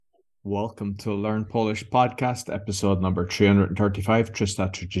Welcome to Learn Polish Podcast, episode number 335,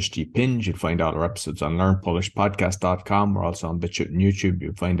 335. You'll find all our episodes on learnpolishpodcast.com. We're also on BitChute and YouTube.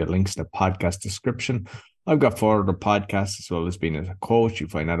 You'll find the links in the podcast description. I've got 4 other podcasts as well as being a coach.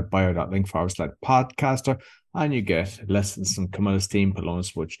 You'll find out at bio.link/podcaster, and you get lessons from Camilla's team,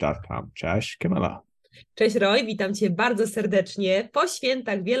 polonaswitch.com. Cześć, Camilla. Cześć Roy, witam Cię bardzo serdecznie po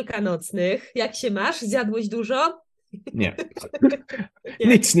świętach wielkanocnych. Jak się masz? Zjadłeś dużo? Nie.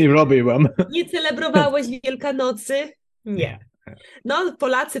 Nic nie robiłem. Nie celebrowałeś Wielkanocy? Nie. No,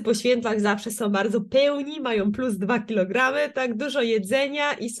 Polacy po świętach zawsze są bardzo pełni, mają plus 2 kg, tak dużo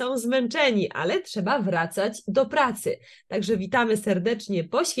jedzenia i są zmęczeni, ale trzeba wracać do pracy. Także witamy serdecznie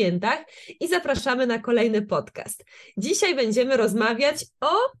po świętach i zapraszamy na kolejny podcast. Dzisiaj będziemy rozmawiać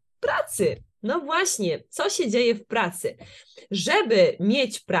o pracy. No właśnie, co się dzieje w pracy? Żeby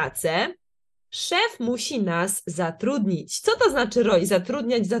mieć pracę, szef musi nas zatrudnić. Co to znaczy, Roy?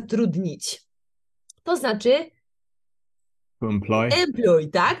 Zatrudniać, zatrudnić. To znaczy employ,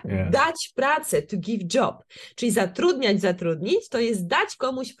 tak? Yeah. Dać pracę, to give job. Czyli zatrudniać, zatrudnić, to jest dać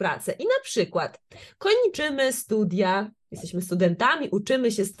komuś pracę. I na przykład kończymy studia, jesteśmy studentami,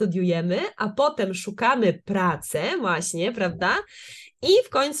 uczymy się, studiujemy, a potem szukamy pracy właśnie, prawda? I w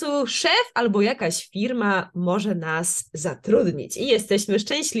końcu szef albo jakaś firma może nas zatrudnić. I jesteśmy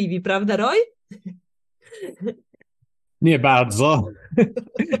szczęśliwi, prawda, Roy? Nie bardzo.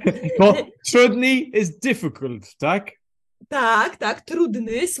 Bo trudny is difficult, tak? Tak,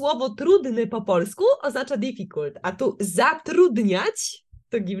 trudny. Słowo trudny po polsku oznacza difficult, a tu zatrudniać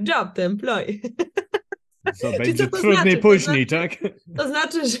to give job, to employ. Co będzie trudniej później, tak? To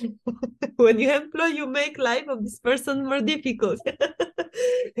znaczy, że when you employ, you make life of this person more difficult.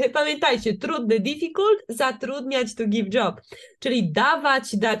 Pamiętajcie, trudny, difficult, zatrudniać to give job, czyli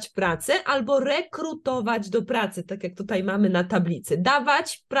dać pracę albo rekrutować do pracy, tak jak tutaj mamy na tablicy.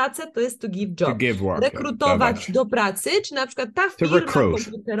 Dawać pracę to jest to give job. To give work, rekrutować do pracy, czy na przykład ta firma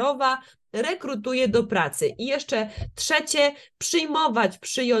komputerowa rekrutuje do pracy. I jeszcze trzecie,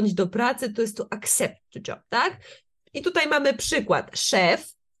 przyjąć do pracy, to jest to accept the job, tak? I tutaj mamy przykład.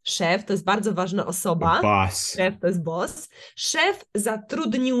 Szef to jest bardzo ważna osoba. Boss. Szef to jest boss. Szef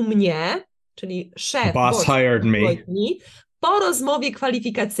zatrudnił mnie, czyli szef. Boss hired me. Po rozmowie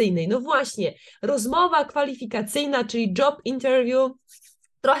kwalifikacyjnej. No właśnie, rozmowa kwalifikacyjna, czyli job interview,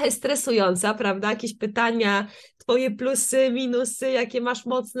 trochę stresująca, prawda? Jakieś pytania, twoje plusy, minusy, jakie masz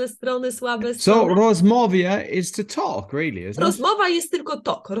mocne strony, słabe strony. So rozmowa is to talk, really, isn't it? Rozmowa jest tylko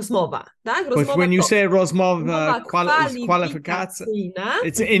rozmowa, tak? Rozmowa But when you say rozmowa kwalifikacyjna,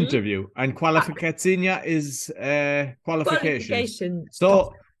 it's an interview, and kwalifikacyjna is qualification.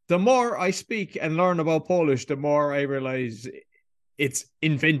 So the more I speak and learn about Polish, the more I realize it's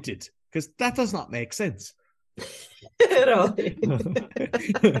invented, because that does not make sense.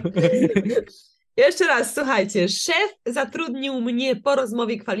 Jeszcze raz, słuchajcie, szef zatrudnił mnie po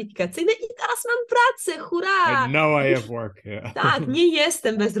rozmowie kwalifikacyjnej i teraz mam pracę, hurra! And now I have work. Yeah. Tak, nie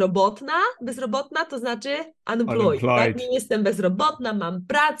jestem bezrobotna to znaczy unemployed. Tak? Nie jestem bezrobotna, mam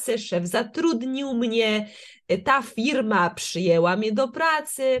pracę, szef zatrudnił mnie, ta firma przyjęła mnie do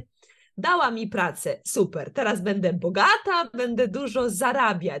pracy, dała mi pracę, super, teraz będę bogata, będę dużo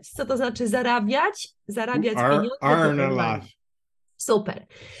zarabiać. Co to znaczy zarabiać? Zarabiać pieniądze. Earn a lot. Super.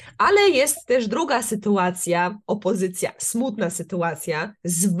 Ale jest też druga sytuacja, opozycja, smutna sytuacja,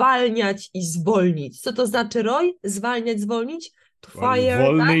 zwalniać i zwolnić. Co to znaczy, Roy? Zwalniać, zwolnić? To fire,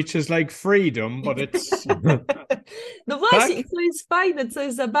 zwolnić is like freedom, but it's... No właśnie, i co jest fajne, co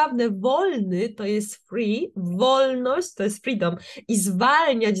jest zabawne, wolny to jest free, wolność to jest freedom i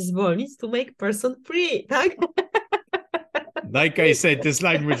zwolnić to make person free, tak? Like I said, this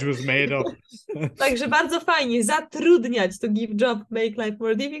language was made up. Także bardzo fajnie. Zatrudniać to give job, make life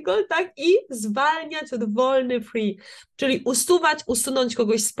more difficult, tak? I zwalniać od wolny, free. Czyli usunąć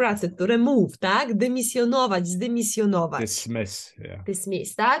kogoś z pracy, to remove, tak? Dymisjonować, zdymisjonować. Dismiss, yeah.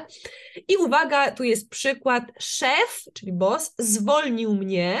 Dismiss, tak? I uwaga, tu jest przykład. Szef, czyli boss, zwolnił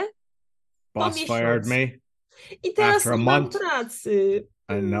mnie Boss fired me. I teraz nie mam pracy.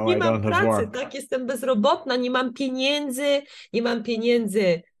 Nie mam pracy, tak? Jestem bezrobotna, nie mam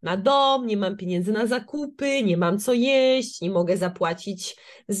pieniędzy na dom, nie mam pieniędzy na zakupy, nie mam co jeść, nie mogę zapłacić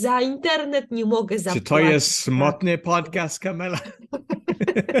za internet, nie mogę zapłacić... Czy to jest smutny podcast, Camilla?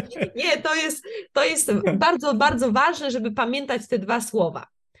 Nie, to jest bardzo, bardzo ważne, żeby pamiętać te dwa słowa.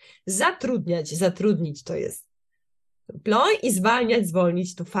 Zatrudnić to jest employ i zwalniać,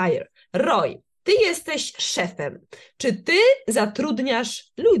 zwolnić to fire. Roy, ty jesteś szefem. Czy ty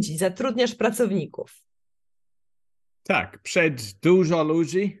zatrudniasz ludzi, zatrudniasz pracowników? Tak, dużo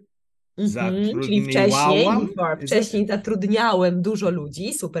ludzi. Czyli wcześniej, Zatrudniałam? wcześniej zatrudniałem dużo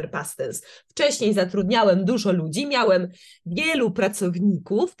ludzi, super past tense. Wcześniej zatrudniałem dużo ludzi, miałem wielu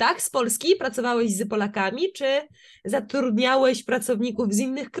pracowników, tak? Z Polski pracowałeś z Polakami, czy zatrudniałeś pracowników z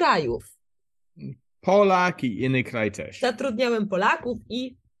innych krajów? Polak i inny kraj też. Zatrudniałem Polaków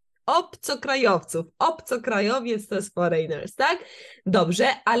i obcokrajowców. Obcokrajowiec to jest foreigners, tak? Dobrze,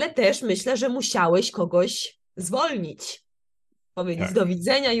 ale też myślę, że musiałeś kogoś zwolnić. Powiedzieć Tak. do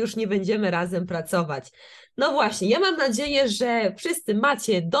widzenia, już nie będziemy razem pracować. No właśnie, ja mam nadzieję, że wszyscy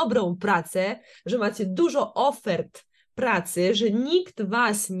macie dobrą pracę, że macie dużo ofert pracy, że nikt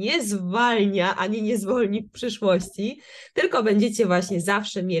was nie zwalnia, ani nie zwolni w przyszłości, tylko będziecie właśnie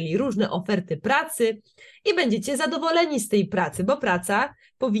zawsze mieli różne oferty pracy i będziecie zadowoleni z tej pracy, bo praca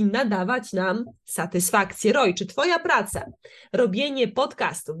powinna dawać nam satysfakcję. Roy, czy twoja praca, robienie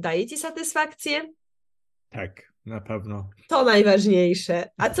podcastów daje ci satysfakcję? Tak, na pewno. To najważniejsze.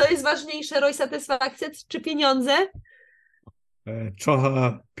 A co jest ważniejsze, Roy, satysfakcja czy pieniądze?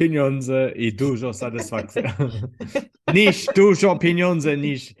 Trochę pieniądze i dużo satysfakcji. Niż dużo pieniądze,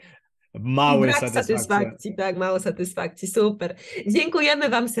 niż małe Brak satysfakcji. tak, mało satysfakcji. Super. Dziękujemy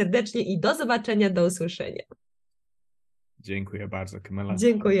wam serdecznie i do zobaczenia, do usłyszenia. Dziękuję bardzo, Camilla.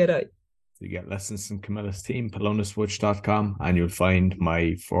 Dziękuję, Roy. You get lessons from Camilla's team, polonaswitch.com, and you'll find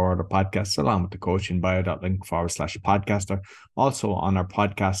my 4 other podcasts along with the coachingbio.link/podcaster. Also on our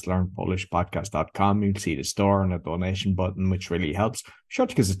podcast, learnpolishpodcast.com, you'll see the store and a donation button, which really helps. Be sure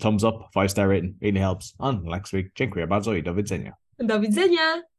to give us a thumbs up, 5-star rating, really helps. On next week, dziękuję bardzo i do widzenia. Do widzenia.